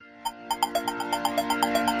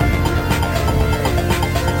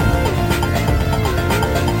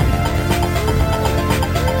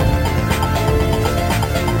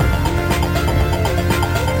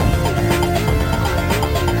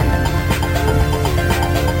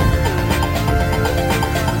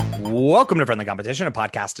Welcome to Friendly Competition, a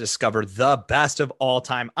podcast to discover the best of all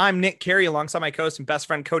time. I'm Nick Carey, alongside my co-host and best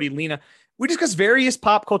friend, Cody Lena. We discuss various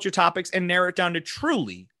pop culture topics and narrow it down to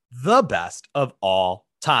truly the best of all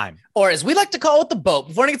time. Or as we like to call it, the boat.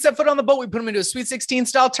 Before anyone gets set foot on the boat, we put them into a Sweet 16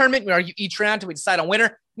 style tournament. We argue each round until we decide on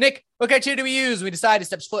winner. Nick, what criteria do we use? We decide who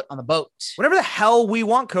steps foot on the boat. Whatever the hell we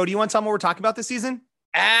want, Cody. You want to tell me what we're talking about this season?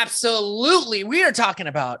 Absolutely. We are talking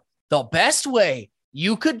about the best way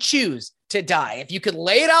you could choose to die. If you could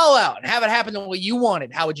lay it all out and have it happen the way you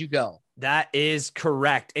wanted, how would you go? That is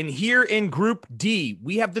correct. And here in Group D,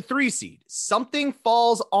 we have the 3 seed. Something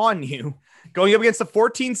Falls on You, going up against the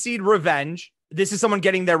 14 seed Revenge. This is someone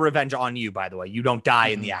getting their revenge on you, by the way. You don't die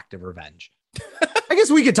in the act of revenge. I guess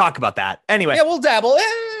we could talk about that. Anyway. Yeah, we'll dabble.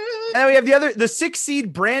 And then we have the 6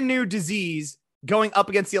 seed Brand New Disease going up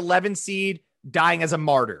against the 11 seed Dying as a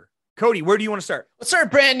Martyr. Cody, where do you want to start? Let's start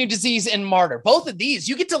Brand New Disease and Martyr. Both of these,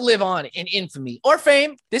 you get to live on in infamy or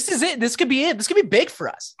fame. This is it. This could be it. This could be big for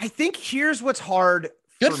us. I think here's what's hard.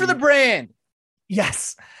 Good for the brand.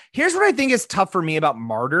 Yes. Here's what I think is tough for me about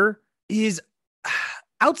Martyr is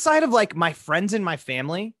outside of like my friends and my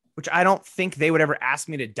family, which I don't think they would ever ask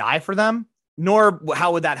me to die for them, nor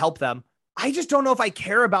how would that help them. I just don't know if I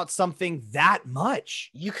care about something that much.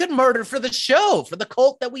 You could murder for the show, for the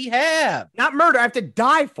cult that we have. Not murder. I have to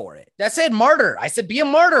die for it. That said martyr. I said be a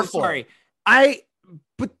martyr for sorry. it.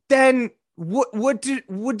 But then what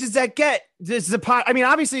does that get? Does the pod? I mean,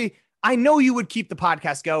 obviously, I know you would keep the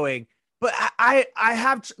podcast going, but I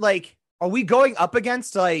have like, are we going up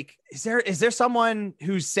against like, is there someone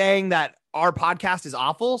who's saying that our podcast is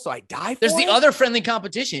awful, so I die for There's it? the other friendly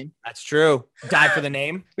competition. That's true. Die for the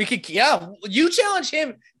name. We could, yeah. You challenge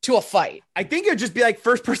him to a fight. I think it would just be like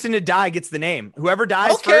first person to die gets the name. Whoever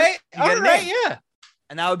dies Okay. first, you All get a right. name. Yeah.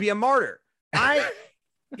 And that would be a martyr.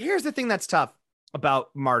 Here's the thing that's tough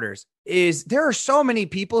about martyrs is there are so many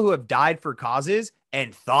people who have died for causes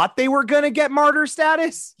and thought they were going to get martyr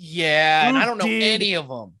status. Yeah. And Who I don't know did any of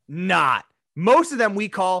them. Not. Most of them we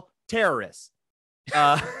call terrorists.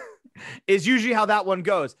 Is usually how that one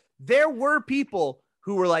goes. There were people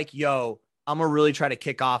who were like, yo, I'm gonna really try to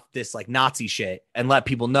kick off this like Nazi shit and let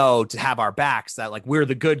people know to have our backs that like we're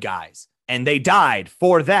the good guys. And they died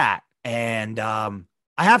for that. And I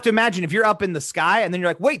have to imagine if you're up in the sky and then you're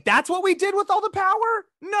like, wait, that's what we did with all the power?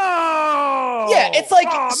 No. Yeah, it's like,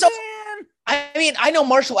 man. I mean, I know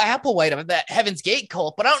Marshall Applewhite of that Heaven's Gate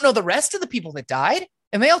cult, but I don't know the rest of the people that died.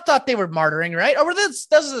 And they all thought they were martyring, right? Or were those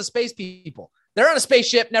are the space people? They're on a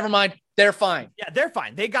spaceship. Never mind. They're fine. Yeah, they're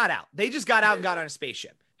fine. They got out. They just got out and got on a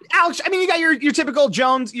spaceship. Alex, I mean, you got your typical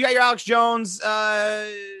Jones. You got your Alex Jones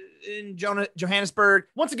in Johannesburg.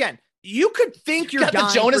 Once again, you could think you're dying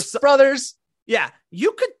the Jonas Brothers. Yeah,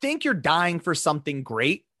 you could think you're dying for something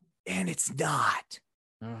great, and it's not.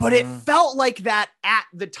 But it felt like that at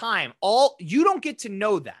the time. You don't get to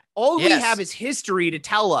know that. All we have is history to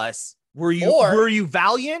tell us. Were you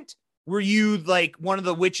valiant? Were you like one of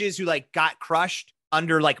the witches who like got crushed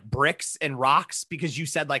under like bricks and rocks because you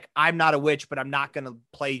said like, I'm not a witch, but I'm not going to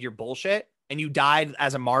play your bullshit. And you died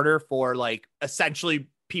as a martyr for like essentially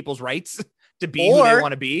people's rights to be who they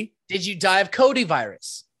want to be. Did you die of Cody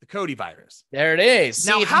virus? The Cody virus. There it is.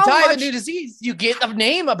 Now, see, if you die of a new disease, you get a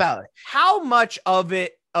name about it. How much of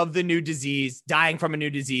the new disease, dying from a new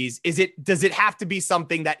disease, does it have to be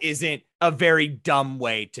something that isn't a very dumb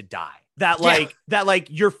way to die? That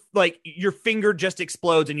your finger just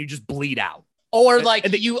explodes and you just bleed out. Or like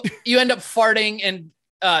you end up farting and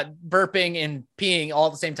burping and peeing all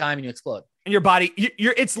at the same time and you explode. And your body,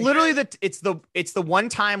 it's literally it's the one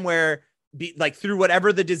time where through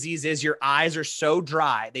whatever the disease is, your eyes are so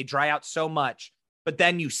dry, they dry out so much, but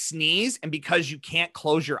then you sneeze. And because you can't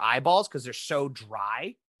close your eyeballs because they're so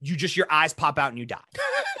dry, your eyes pop out and you die.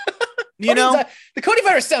 The Cody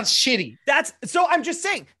virus sounds shitty. So I'm just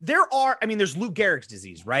saying there's Lou Gehrig's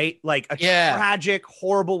disease, right? Like a tragic,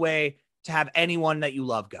 horrible way to have anyone that you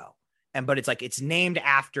love go. But it's like, it's named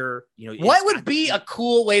after, what would be a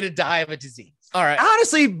cool way to die of a disease? All right.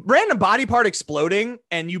 Honestly, random body part exploding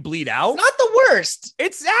and you bleed out. Not the worst.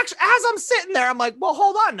 It's actually, as I'm sitting there, I'm like, well,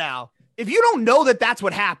 hold on now. If you don't know that that's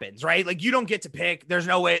what happens, right? Like you don't get to pick. There's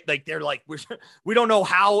no way. Like they're like, we don't know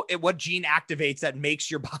what gene activates that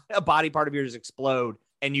makes a body part of yours explode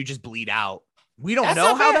and you just bleed out. We don't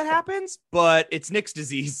know how that happens, but it's Nick's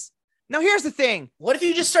disease. Now here's the thing. What if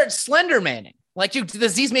you just start Slender Manning? Like the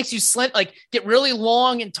disease makes you get really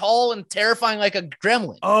long and tall and terrifying like a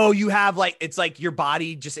gremlin. Oh, you have it's like your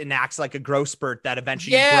body just enacts like a growth spurt that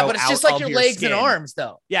eventually but it's just like your legs skin. And arms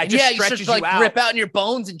though. Yeah, it just stretches you out. Rip out and your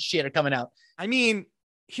bones and shit are coming out. I mean,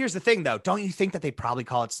 here's the thing though. Don't you think that they probably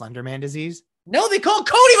call it Slender Man disease? No, they call it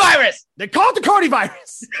Cody virus. They call it the Cody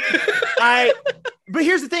virus. But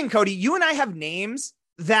here's the thing, Cody, you and I have names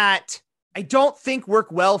that I don't think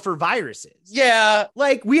work well for viruses. Yeah.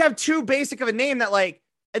 Like we have too basic of a name that like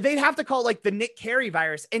they'd have to call it like the Nick Carey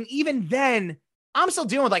virus. And even then I'm still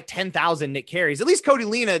dealing with like 10,000 Nick Carries. At least Cody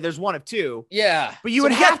Lena, there's one of two. Yeah. But you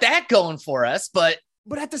would have that going for us. But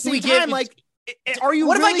at the same time, like, are you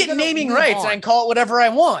what really if I get naming rights and I can call it whatever I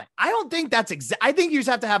want? I don't think that's I think you just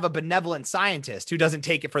have to have a benevolent scientist who doesn't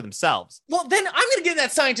take it for themselves. Well, then I'm going to get in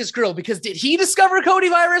that scientist grill because did he discover Cody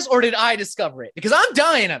virus or did I discover it? Because I'm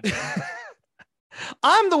dying of it.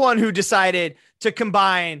 I'm the one who decided to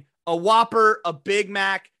combine a Whopper, a Big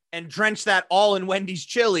Mac, and drench that all in Wendy's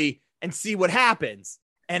chili and see what happens.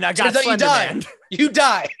 And I got Slender Man. You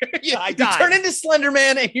die. I die. You turn into Slender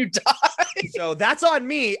Man and you die. So that's on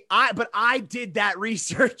me. But I did that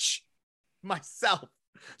research myself.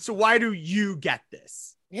 So why do you get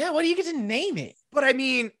this? Yeah, what do you get to name it? But I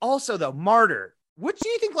mean, also though, martyr. What do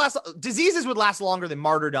you think diseases would last longer than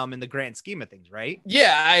martyrdom in the grand scheme of things, right?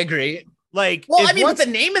 Yeah, I agree. Like, well, I mean, but the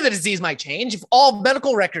name of the disease might change if all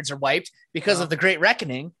medical records are wiped because of the Great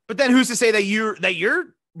Reckoning. But then who's to say that you're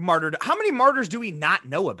martyred? How many martyrs do we not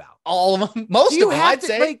know about? All of them. Most of them, I'd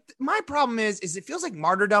say. Like, my problem is it feels like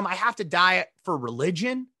martyrdom. I have to die for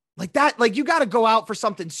religion. Like that, like you got to go out for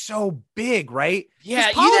something so big, right?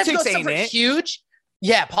 Yeah, politics ain't it. Huge.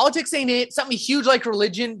 Yeah, politics ain't it. Something huge like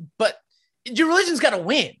religion, but your religion's got to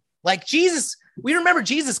win. Like Jesus, we remember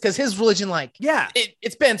Jesus because his religion, like, yeah,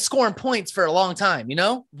 it's been scoring points for a long time, you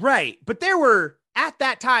know? Right. But there were, at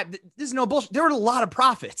that time, this is no bullshit, there were a lot of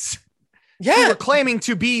prophets. Yeah. Who were claiming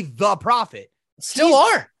to be the prophet. Still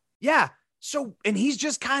are. Yeah. So, and he's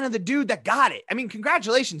just kind of the dude that got it. I mean,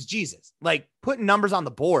 congratulations, Jesus. Like, putting numbers on the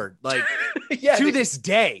board, like, yeah, to this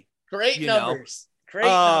day. Great numbers. Great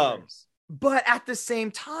numbers. But at the same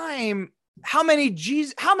time, how many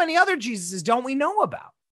other Jesuses don't we know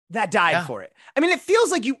about that died for it? I mean, it feels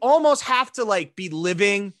like you almost have to like be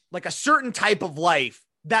living like a certain type of life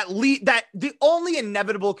that the only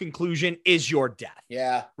inevitable conclusion is your death.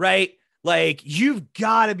 Yeah. Right. Like you've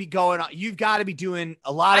got to be you've got to be doing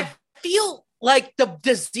a lot of. I feel like the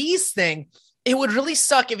disease thing, it would really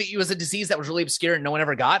suck if it was a disease that was really obscure and no one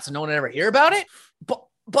ever got, so no one would ever hear about it.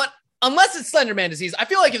 But unless it's Slender Man disease, I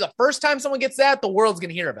feel like if the first time someone gets that, the world's going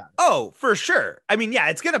to hear about it. Oh, for sure. I mean, yeah,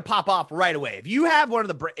 it's going to pop off right away. If you have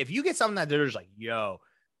if you get something that they're just like, yo,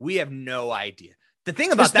 we have no idea. The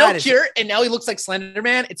thing about that is cure, and now he looks like Slender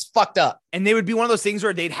Man. It's fucked up. And they would be one of those things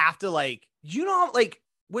where they'd have to like, like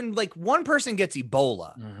when like one person gets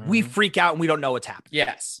Ebola, we freak out and we don't know what's happening.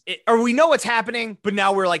 Yes. Or we know what's happening, but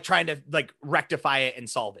now we're like trying to like rectify it and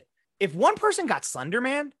solve it. If one person got Slender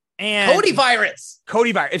Man and Cody virus,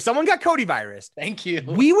 if someone got Cody virus, thank you.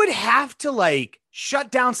 We would have to like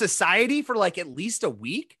shut down society for like at least a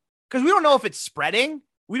week because we don't know if it's spreading.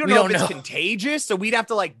 We don't know if it's contagious. So we'd have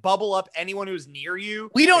to like bubble up anyone who's near you.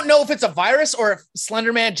 We don't know if it's a virus or if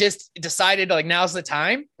Slender Man just decided like now's the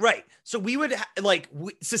time. Right. So we would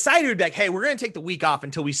society would be like, hey, we're going to take the week off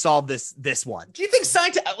until we solve this one. Do you think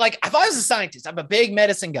like if I was a scientist, I'm a big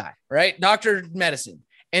medicine guy, right? Doctor medicine.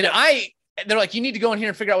 And they're like, you need to go in here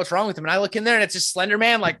and figure out what's wrong with him. And I look in there and it's just Slender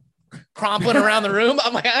Man, like crumpling around the room.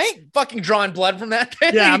 I'm like, I ain't fucking drawing blood from that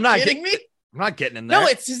thing. Yeah, I'm not kidding me. I'm not getting in there. No,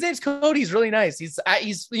 his name's Cody. He's really nice. He's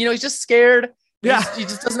he's just scared. Yeah. He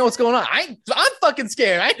just doesn't know what's going on. I'm fucking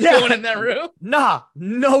scared. I ain't going in that room. Nah,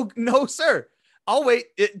 no, sir. I'll wait.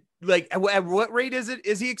 At what rate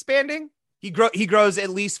is he expanding? He grows at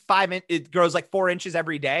least 5 inches. It grows like 4 inches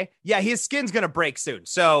every day. Yeah, his skin's gonna break soon.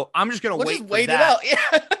 So I'm just gonna wait it out.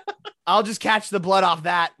 Yeah. I'll just catch the blood off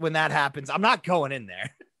that when that happens. I'm not going in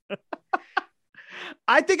there.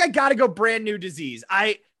 I think I gotta go brand new disease.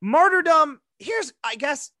 Martyrdom. Here's, I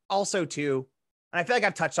guess, also too, and I feel like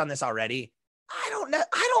I've touched on this already. I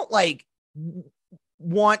don't like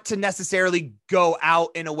want to necessarily go out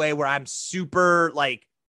in a way where I'm super like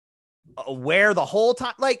aware the whole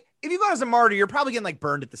time. Like if you go as a martyr, you're probably getting like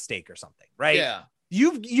burned at the stake or something, right? Yeah.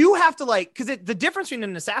 You have to like, because the difference between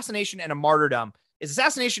an assassination and a martyrdom is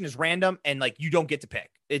assassination is random and like you don't get to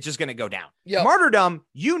pick. It's just going to go down. Yep. Martyrdom,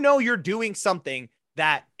 you're doing something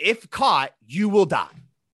that if caught, you will die.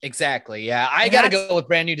 Exactly. Yeah. I got to go with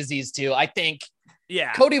brand new disease too. I think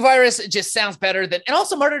Cody virus just sounds better than, and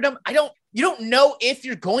also martyrdom. You don't know if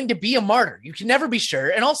you're going to be a martyr. You can never be sure.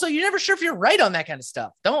 And also you're never sure if you're right on that kind of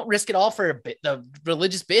stuff. Don't risk it all for the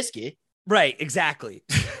religious biscuit. Right. Exactly.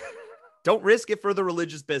 Don't risk it for the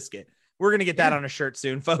religious biscuit. We're going to get that on a shirt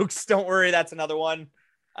soon, folks. Don't worry. That's another one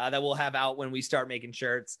that we'll have out when we start making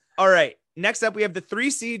shirts. All right. Next up, we have the 3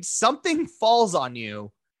 seed Something Falls on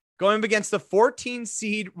You going up against the 14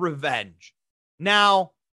 seed Revenge.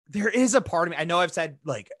 Now, there is a part of me, I know I've said,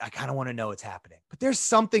 like, I kind of want to know what's happening, but there's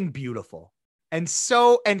something beautiful and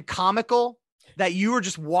comical that you were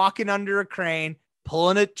just walking under a crane,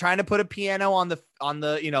 pulling it, trying to put a piano on the,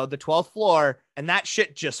 the 12th floor, and that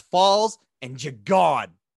shit just falls and you're gone.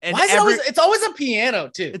 And why is it's always a piano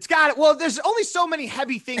too. It's got it. Well, there's only so many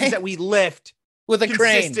heavy things that we lift with a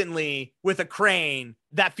consistently with a crane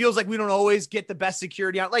that feels like we don't always get the best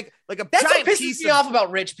security on. Like a that's giant what pisses me off about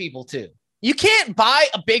rich people too. You can't buy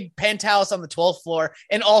a big penthouse on the 12th floor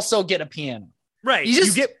and also get a piano. Right. You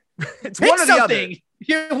just get it's one or the other.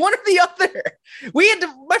 You're one or the other.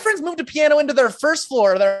 My friends moved a piano into their first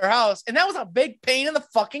floor of their house, and that was a big pain in the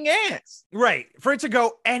fucking ass. Right. For it to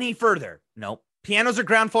go any further. Nope. Pianos are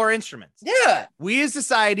ground floor instruments. Yeah. We as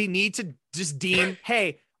society need to just deem,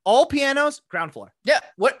 hey, all pianos, ground floor. Yeah.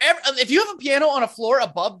 Whatever. If you have a piano on a floor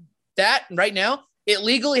above that right now, it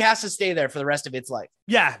legally has to stay there for the rest of its life.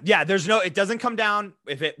 Yeah. Yeah. It doesn't come down.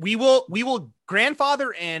 We will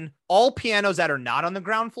grandfather in all pianos that are not on the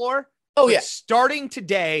ground floor. Oh, yeah. Starting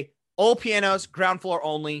today, all pianos, ground floor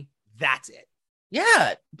only. That's it.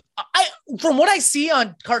 Yeah. From what I see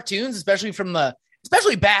on cartoons, especially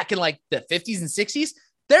back in like the 50s and 60s,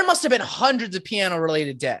 there must have been hundreds of piano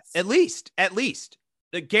related deaths. At least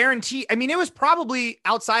the guarantee. I mean, it was probably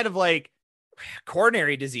outside of like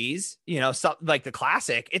coronary disease, something like the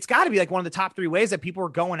classic. It's got to be like one of the top 3 ways that people are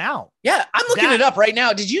going out. Yeah. I'm looking it up right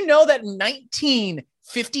now. Did you know that in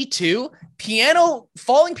 1952,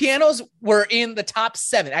 falling pianos were in the top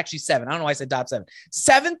 7, actually 7. I don't know why I said top 7.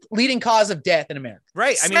 7th leading cause of death in America.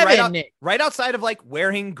 Right. I mean, right outside of like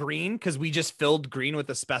wearing green, because we just filled green with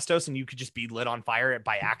asbestos and you could just be lit on fire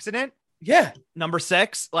by accident. Yeah. Number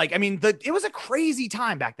 6. Like, I mean, it was a crazy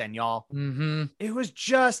time back then, y'all. Mm-hmm. It was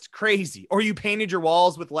just crazy. Or you painted your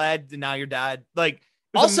walls with lead and now you're dead. Like,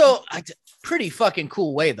 also a pretty fucking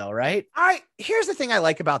cool way though, right? Here's the thing I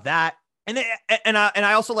like about that. And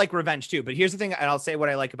I also like revenge too, but here's the thing. And I'll say what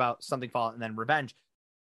I like about Something Falls and then revenge.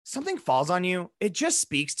 Something falls on you. It just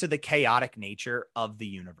speaks to the chaotic nature of the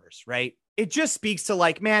universe, right? It just speaks to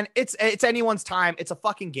like, man, it's anyone's time. It's a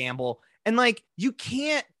fucking gamble. And like, you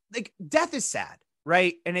can't, like, death is sad,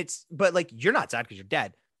 right? But like, you're not sad because you're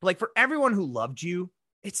dead. But like, for everyone who loved you,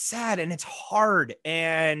 it's sad and it's hard.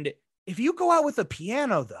 And if you go out with a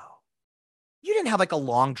piano though, you didn't have like a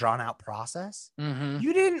long drawn out process. Mm-hmm.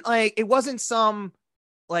 You didn't it wasn't some,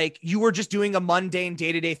 like, you were just doing a mundane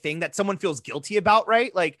day-to-day thing that someone feels guilty about,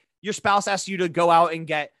 right? Like your spouse asks you to go out and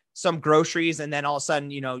get some groceries. And then all of a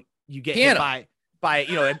sudden, you get hit by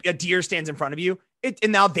a deer stands in front of you.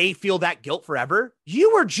 And now they feel that guilt forever.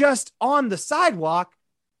 You were just on the sidewalk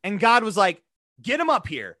and God was like, get him up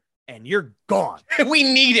here and you're gone. We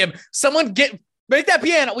need him. Someone make that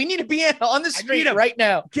piano. We need a piano on the street right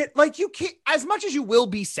now. You can't, as much as you will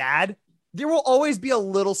be sad, there will always be a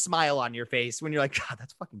little smile on your face when you're like, God,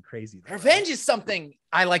 that's fucking crazy. Revenge is something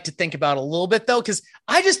I like to think about a little bit though. Cause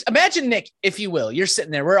I just imagine, Nick, if you will, you're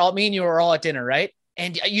sitting there. Me and you are all at dinner, right?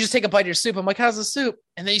 And you just take a bite of your soup. I'm like, how's the soup?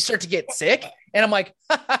 And then you start to get sick. And I'm like,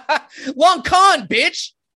 long con,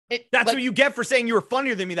 bitch. That's what you get for saying you were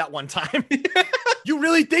funnier than me that one time. You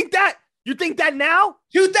really think that? You think that now?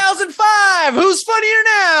 2005. Who's funnier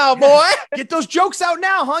now, boy? Get those jokes out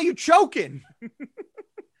now, huh? You choking.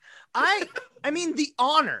 I mean, the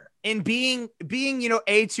honor in being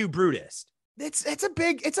A2 Brutus. It's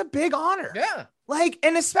a big honor. Yeah. Like,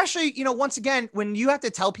 and especially, once again, when you have to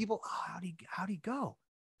tell people, oh, how'd he go?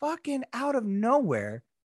 Fucking out of nowhere,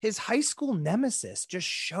 his high school nemesis just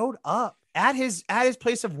showed up at his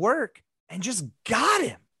place of work and just got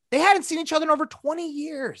him. They hadn't seen each other in over 20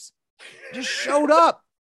 years. Just showed up,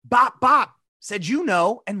 bop, said,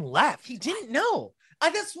 and left. He didn't know.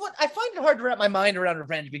 That's what I find it hard to wrap my mind around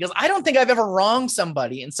revenge, because I don't think I've ever wronged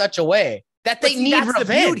somebody in such a way that they need revenge.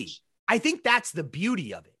 The beauty. I think that's the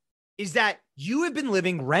beauty of it, is that you have been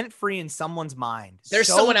living rent-free in someone's mind. There's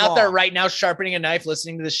someone out there right now sharpening a knife,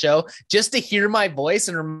 listening to the show just to hear my voice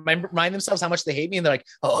and remind themselves how much they hate me. And they're like,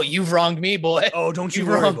 oh, you've wronged me, boy. Oh, don't you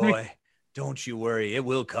worry, boy. Don't you worry. It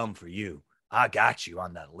will come for you. I got you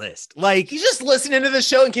on that list. Like, he's just listening to the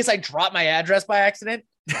show in case I drop my address by accident.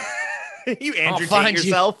 You Andrew Tate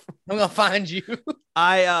yourself. I'm gonna find you.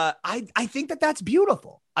 I think that that's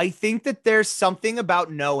beautiful. I think that there's something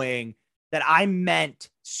about knowing that I meant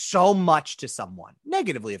so much to someone,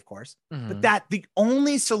 negatively, of course, but that the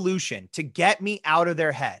only solution to get me out of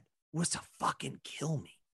their head was to fucking kill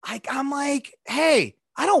me. I'm like, hey,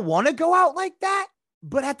 I don't want to go out like that.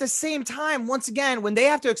 But at the same time, once again, when they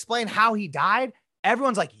have to explain how he died,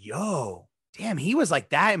 everyone's like, yo, damn, he was like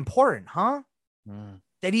that important, huh?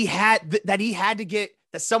 That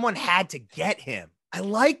someone had to get him. I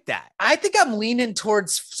like that. I think I'm leaning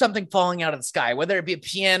towards something falling out of the sky, whether it be a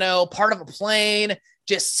piano, part of a plane,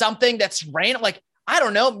 just something that's random. Like, I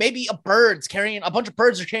don't know, maybe a bunch of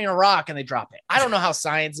birds are carrying a rock and they drop it. I don't know how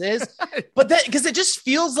science is, but that, because it just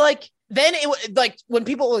feels like then it like when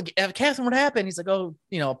people have Catherine, what happened? He's like, oh,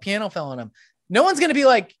 a piano fell on him. No one's going to be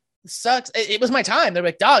like, sucks. It was my time. They're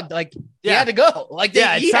like, dog, like he had to go. Like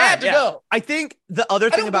he had to go. I think the other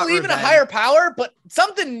thing about believe in a higher power, but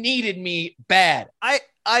something needed me bad.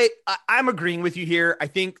 I'm agreeing with you here. I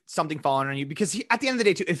think something falling on you because at the end of the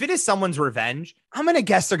day too, if it is someone's revenge, I'm going to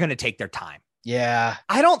guess they're going to take their time. Yeah.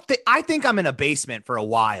 I think I'm in a basement for a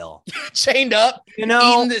while. Chained up, eating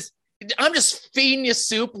this. I'm just feeding you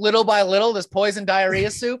soup little by little, this poison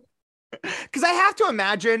diarrhea soup. Because I have to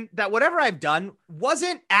imagine that whatever I've done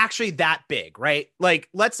wasn't actually that big, right? Like,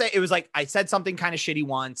 let's say it was like I said something kind of shitty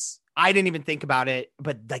once. I didn't even think about it,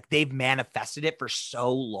 but like they've manifested it for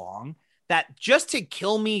so long that just to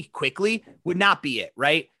kill me quickly would not be it,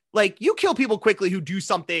 right? Like you kill people quickly who do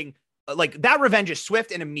something like that. Revenge is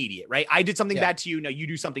swift and immediate, right? I did something bad to you. Now you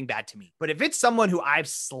do something bad to me. But if it's someone who I've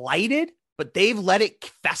slighted, but they've let it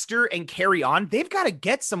fester and carry on, they got to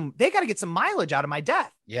get some mileage out of my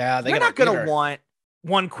death. Yeah. They're not going to want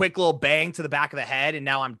one quick little bang to the back of the head. And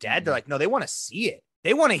now I'm dead. They're like, no, they want to see it.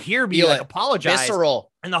 They want to hear me like apologize.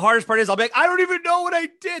 Visceral. And the hardest part is I'll be like, I don't even know what I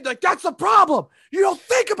did. Like, that's the problem. You don't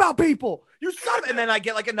think about people. You son of, and then I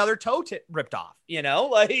get like another toe ripped off,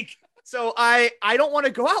 like, so I don't want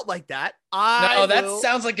to go out like that. That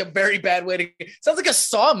sounds like a very bad way to, sounds like a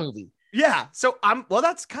Saw movie. Yeah. So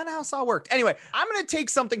that's kind of how Saw worked. Anyway, I'm going to take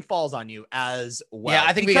Something Falls on You as well. Yeah.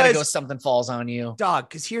 I think we got to go Something Falls on You. Dog.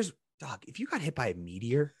 Cause if you got hit by a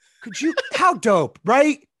meteor, could you, how dope,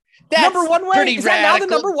 right? That's number one way. Pretty is radical. That now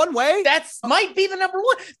the number one way? Might be the number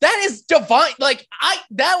one. That is divine. Like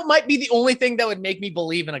that might be the only thing that would make me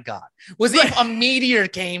believe in a God was if a meteor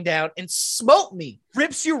came down and smote me,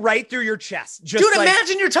 rips you right through your chest. Dude,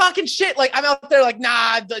 imagine you're talking shit. Like I'm out there like,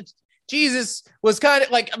 nah, Jesus was kind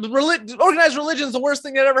of like organized religion is the worst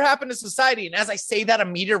thing that ever happened to society. And as I say that, a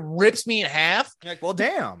meteor rips me in half. You're like, well,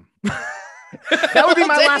 damn. That would be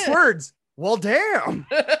my last words. Well, damn.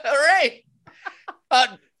 All right.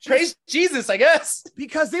 Praise Jesus, I guess.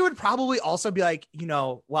 Because they would probably also be like,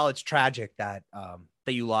 while it's tragic that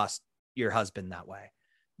you lost your husband that way,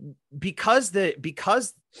 because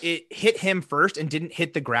it hit him first and didn't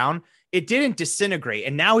hit the ground, it didn't disintegrate.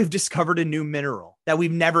 And now we've discovered a new mineral that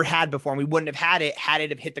we've never had before. And we wouldn't have had it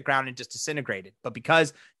have hit the ground and just disintegrated. But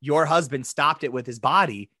because your husband stopped it with his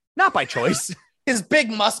body, not by choice. His big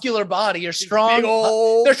muscular body, you're strong.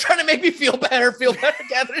 They're trying to make me feel better,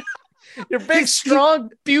 Catherine. Your big, strong,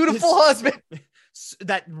 beautiful husband.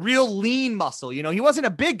 That real lean muscle, he wasn't a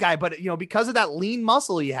big guy, but because of that lean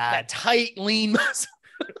muscle he had, that tight, lean muscle.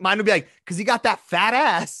 Mine would be like, because he got that fat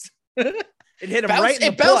ass. It hit him right in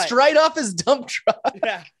the butt. It bounced right off his dump truck.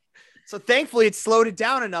 Yeah. So thankfully it slowed it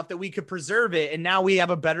down enough that we could preserve it. And now we have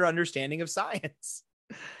a better understanding of science.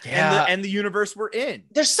 Yeah. And the universe we're in.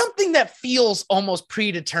 There's something that feels almost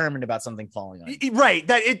predetermined about something falling on you. Right.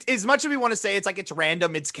 That as much as we want to say it's like it's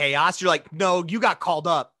random, it's chaos. You're like, no, you got called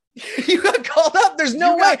up. You got called up. There's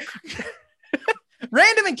no way.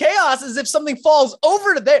 Random and chaos is if something falls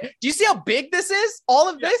over to there. Do you see how big this is? All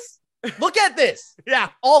of this? Look at this. Yeah.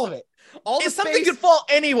 All of it. If something could fall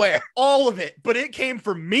anywhere. All of it. But it came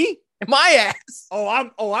from me. My ass. I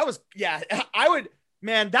would.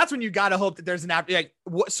 Man, that's when you got to hope that there's an app. Like,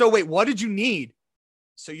 so wait, what did you need?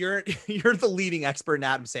 So you're the leading expert in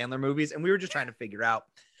Adam Sandler movies. And we were just trying to figure out.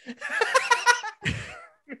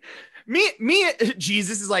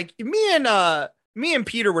 Jesus is like, me and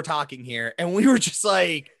Peter were talking here. And we were just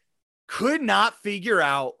like, could not figure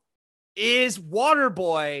out, is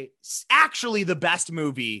Waterboy actually the best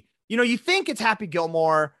movie? You think it's Happy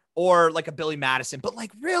Gilmore or like a Billy Madison, but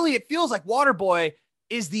like really it feels like Waterboy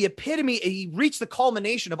is the epitome. He reached the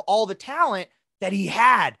culmination of all the talent that he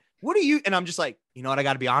had. What do you, and I'm just like, you know what? I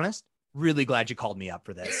got to be honest. Really glad you called me up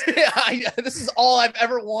for this. This is all I've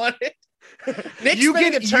ever wanted. Nick's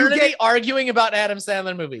spending eternity arguing about Adam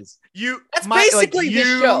Sandler movies. That's basically this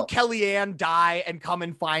show. Kellyanne die and come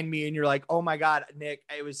and find me, and you're like, oh my God, Nick,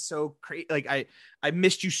 it was so crazy. Like I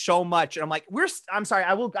missed you so much, and I'm like, I'm sorry,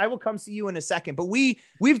 I will come see you in a second. But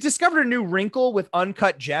we've discovered a new wrinkle with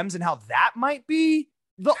Uncut Gems and how that might be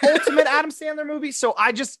the ultimate Adam Sandler movie. So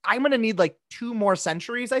I'm gonna need like 2 more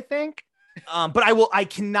centuries, I think. But I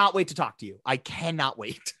cannot wait to talk to you. I cannot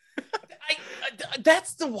wait.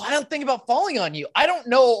 That's the wild thing about Falling on You. I don't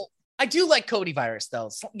know. I do like Cody Virus though.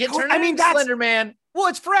 That's Slender Man. Well,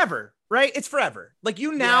 it's forever, right? It's forever. Like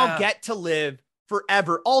you now get to live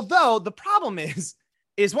forever. Although the problem is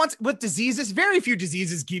is once with diseases, very few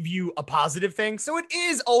diseases give you a positive thing. So it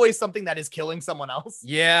is always something that is killing someone else.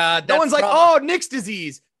 Yeah. No one's like, oh, Nick's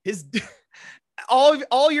disease. His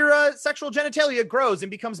all your sexual genitalia grows and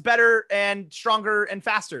becomes better and stronger and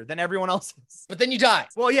faster than everyone else's. But then you die.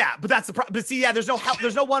 Well, yeah, but that's the problem. But see, yeah, there's no help.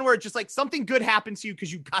 There's no one where it's just like something good happens to you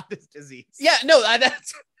because you got this disease. Yeah, no,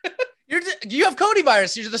 that's you have Cody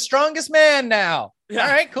virus. You're the strongest man now. Yeah.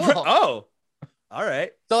 All right, cool. Oh, all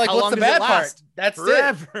right. So like, what's the bad part? That's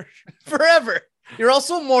forever. It. Forever. You're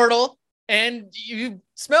also immortal and you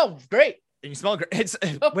smell great. And you smell great. It's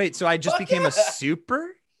wait, so I just became a superhero?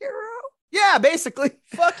 Yeah, basically.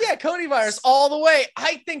 Fuck yeah, Cody virus all the way.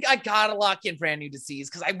 I think I gotta lock in brand new disease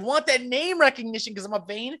because I want that name recognition because I'm a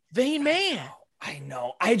vain man. I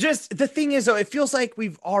know. The thing is though, it feels like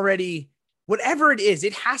we've already, whatever it is,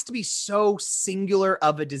 it has to be so singular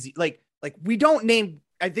of a disease. Like we don't name,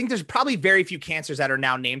 I think there's probably very few cancers that are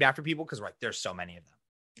now named after people because like there's so many of them.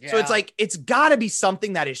 Yeah. So it's like, it's gotta be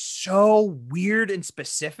something that is so weird and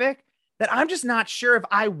specific that I'm just not sure if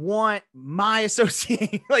I want my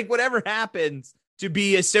associate, like whatever happens to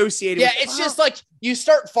be associated with. Yeah, it's just like you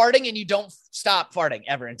start farting and you don't stop farting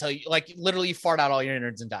ever until you like literally fart out all your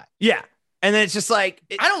innards and die. Yeah. And then it's just like,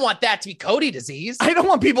 I don't want that to be Cody disease. I don't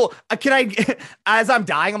want people, as I'm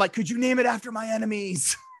dying, I'm like, could you name it after my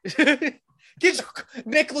enemies?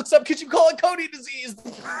 Nick looks up, could you call it Cody disease?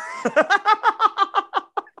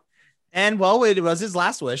 And well, it was his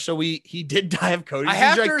last wish, so he did die of Cody. I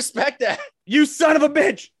have to respect that. You son of a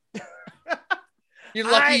bitch!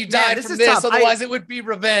 You're lucky you died from this, otherwise it would be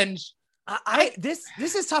revenge. This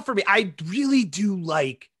is tough for me. I really do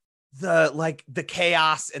like the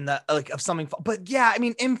chaos and the like of something, but yeah, I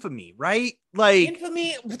mean infamy, right? Like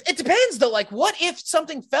infamy. It depends though. Like, what if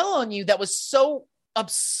something fell on you that was so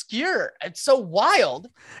obscure and so wild?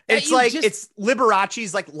 It's like it's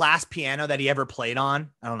Liberace's like last piano that he ever played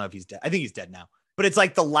on. I don't know if he's dead. I think he's dead now. But it's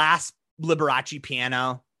like the last Liberace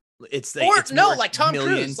piano. It's like Tom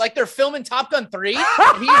Cruise. Like they're filming Top Gun 3. He's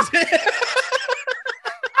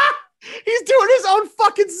doing his own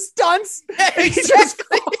fucking stunts.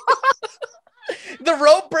 Exactly. The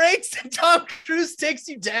rope breaks and Tom Cruise takes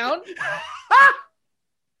you down.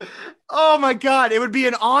 Oh my God. It would be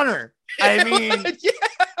an honor. I mean, yeah.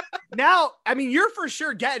 Now, I mean, you're for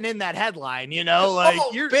sure getting in that headline, you know, like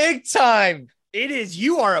you're big time. It is.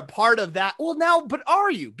 You are a part of that. Well, now, but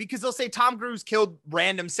are you? Because they'll say Tom Cruise killed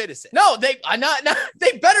random citizens. No, they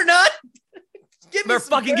better not. Better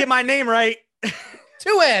fucking get my name right.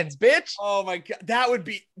 2 ends, bitch. Oh my God. That would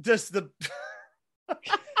be just the,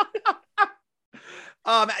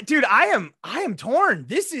 dude, I am torn.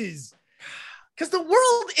 This is because the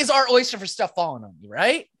world is our oyster for stuff falling on you,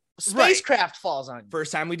 right? Spacecraft falls on you.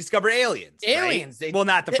 First time we discover aliens. Aliens. Right? Well,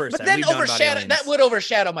 not the first time. But then that would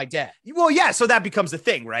overshadow my death. Well, yeah. So that becomes the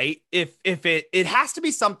thing, right? If it has to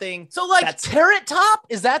be something. So like Carrot Top,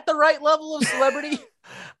 is that the right level of celebrity?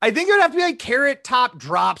 I think it would have to be like Carrot Top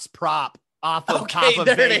drops prop off of top of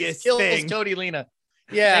Vegas kills Cody Lena.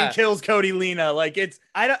 Yeah. And kills Cody Lena. Like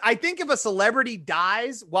I think if a celebrity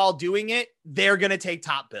dies while doing it, they're going to take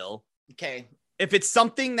top bill. Okay. If it's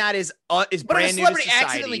something that is brand new to society. But if a celebrity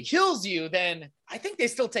accidentally kills you, then I think they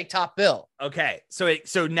still take top bill. Okay.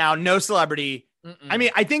 So now no celebrity. Mm-mm. I mean,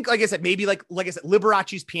 I think, like I said, maybe like I said,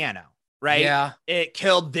 Liberace's piano, right? Yeah. It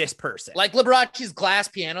killed this person. Like Liberace's glass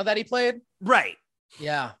piano that he played. Right.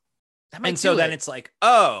 Yeah. And so then it's like,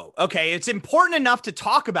 oh, okay. It's important enough to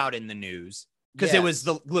talk about in the news because it was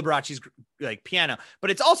the Liberace's like piano, but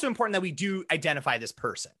it's also important that we do identify this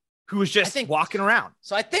person who was just walking around.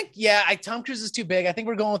 So I think, Tom Cruise is too big. I think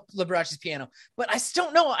we're going with Liberace's piano, but I still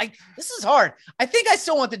don't know. This is hard. I think I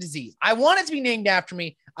still want the disease. I want it to be named after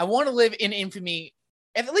me. I want to live in infamy.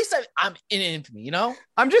 At least I'm in infamy, you know?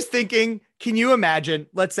 I'm just thinking, can you imagine,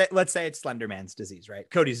 let's say it's Slender Man's disease, right?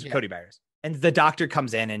 Cody virus. And the doctor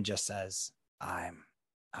comes in and just says,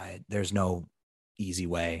 there's no easy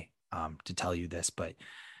way to tell you this, but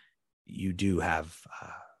you do have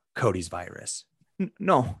Cody's virus.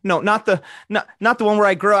 No, not the one where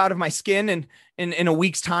I grow out of my skin and in a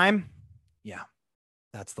week's time. Yeah,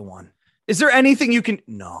 that's the one. Is there anything you can?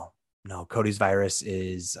 No. Cody's virus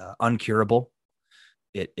is uncurable.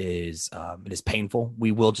 It is painful.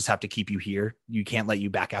 We will just have to keep you here. You can't let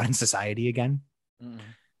you back out in society again.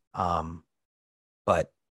 Mm.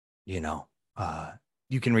 But you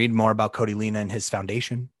can read more about Cody Lena and his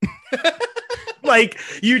foundation. Like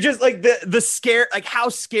you just like the scare, like how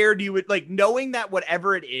scared you would, like knowing that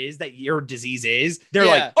whatever it is that your disease is, they're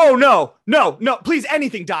like, oh no, please,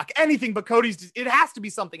 anything, doc, anything but Cody's. It has to be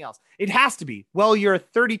something else. It has to be. Well, you're a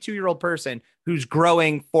 32-year-old person who's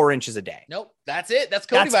growing 4 inches a day. Nope. That's it. That's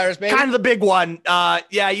Cody virus, baby. Kind of the big one.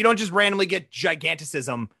 Yeah. You don't just randomly get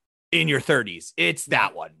giganticism in your 30s. It's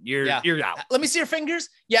that one. You're out. Let me see your fingers.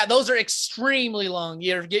 Yeah. Those are extremely long.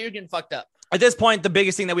 You're getting fucked up. At this point, the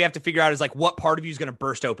biggest thing that we have to figure out is like what part of you is going to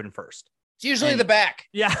burst open first. It's usually the back.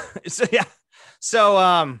 Yeah. So,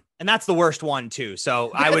 and that's the worst one too.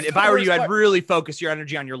 So I would, if I were you, I'd really focus your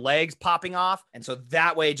energy on your legs popping off. And so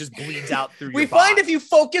that way it just bleeds out through your body. We find if you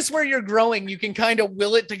focus where you're growing, you can kind of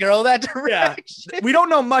will it to grow that direction. Yeah. We don't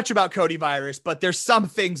know much about Cody virus, but there's some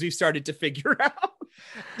things we've started to figure out.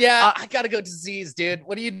 Yeah. I got to go disease, dude.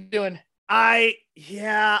 What are you doing? I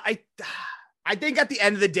think at the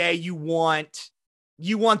end of the day, you want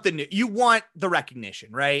the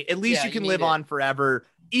recognition, right? At least you can live on forever,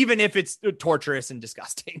 even if it's torturous and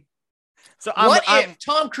disgusting. So what if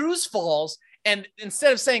Tom Cruise falls and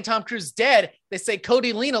instead of saying Tom Cruise is dead, they say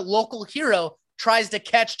Cody Lena, local hero, tries to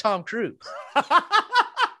catch Tom Cruise. I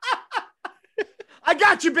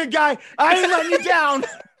got you, big guy. I ain't letting you down.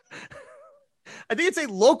 I think it's a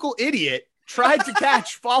local idiot tried to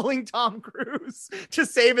catch falling Tom Cruise to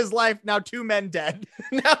save his life. Now 2 men dead.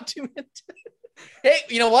 Hey,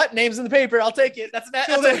 you know what? Names in the paper. I'll take it. That's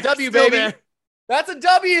a W, baby. There. That's a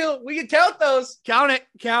W. We can count those. Count it.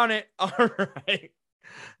 All right.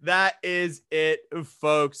 That is it,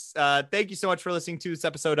 folks. Thank you so much for listening to this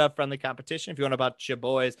episode of Friendly Competition. If you want about your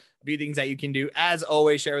boys, a few things that you can do, as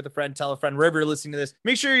always, share with a friend, tell a friend, wherever you're listening to this.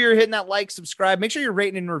 Make sure you're hitting that like, subscribe. Make sure you're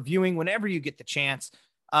rating and reviewing whenever you get the chance.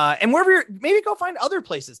 And wherever you're, maybe go find other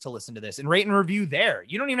places to listen to this and rate and review there.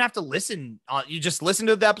 You don't even have to listen. You just listen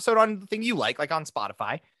to the episode on the thing you like on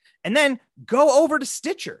Spotify, and then go over to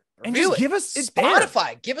Stitcher and just give us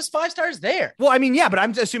Spotify. Give us 5 stars there. Well, I mean, yeah, but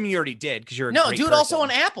I'm assuming you already did because you're do it also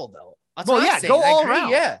on Apple though. That's go all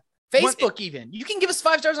around. Yeah. Facebook, even you can give us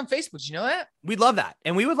 5 stars on Facebook. Did you know that? We'd love that,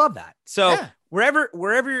 and we would love that. So wherever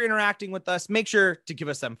you're interacting with us, make sure to give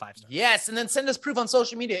us them 5 stars. Yes, and then send us proof on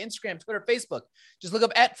social media: Instagram, Twitter, Facebook. Just look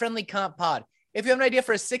up at Friendly Comp Pod. If you have an idea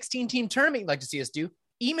for a 16-team tournament you'd like to see us do,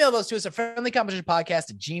 email those to us at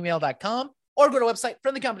friendlycompetitionpodcast@gmail.com or go to our website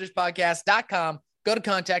friendlycompetitionpodcast.com. Go to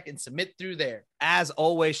contact and submit through there. As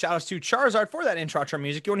always, shout outs to Charizard for that intro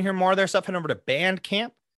music. You want to hear more of their stuff? Head over to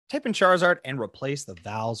Bandcamp. Type in Charizard and replace the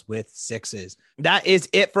vowels with 6s. That is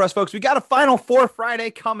it for us, folks. We got a Final Four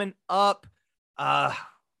Friday coming up.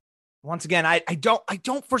 Once again, I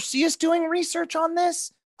don't foresee us doing research on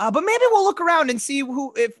this, but maybe we'll look around and see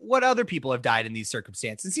what other people have died in these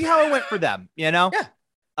circumstances and see how it went for them. You know? Yeah.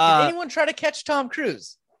 Did anyone try to catch Tom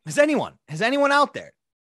Cruise? Has anyone out there?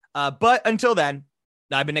 But until then,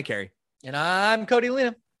 I've been Nick Carey. And I'm Cody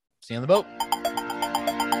Lena. See you on the boat.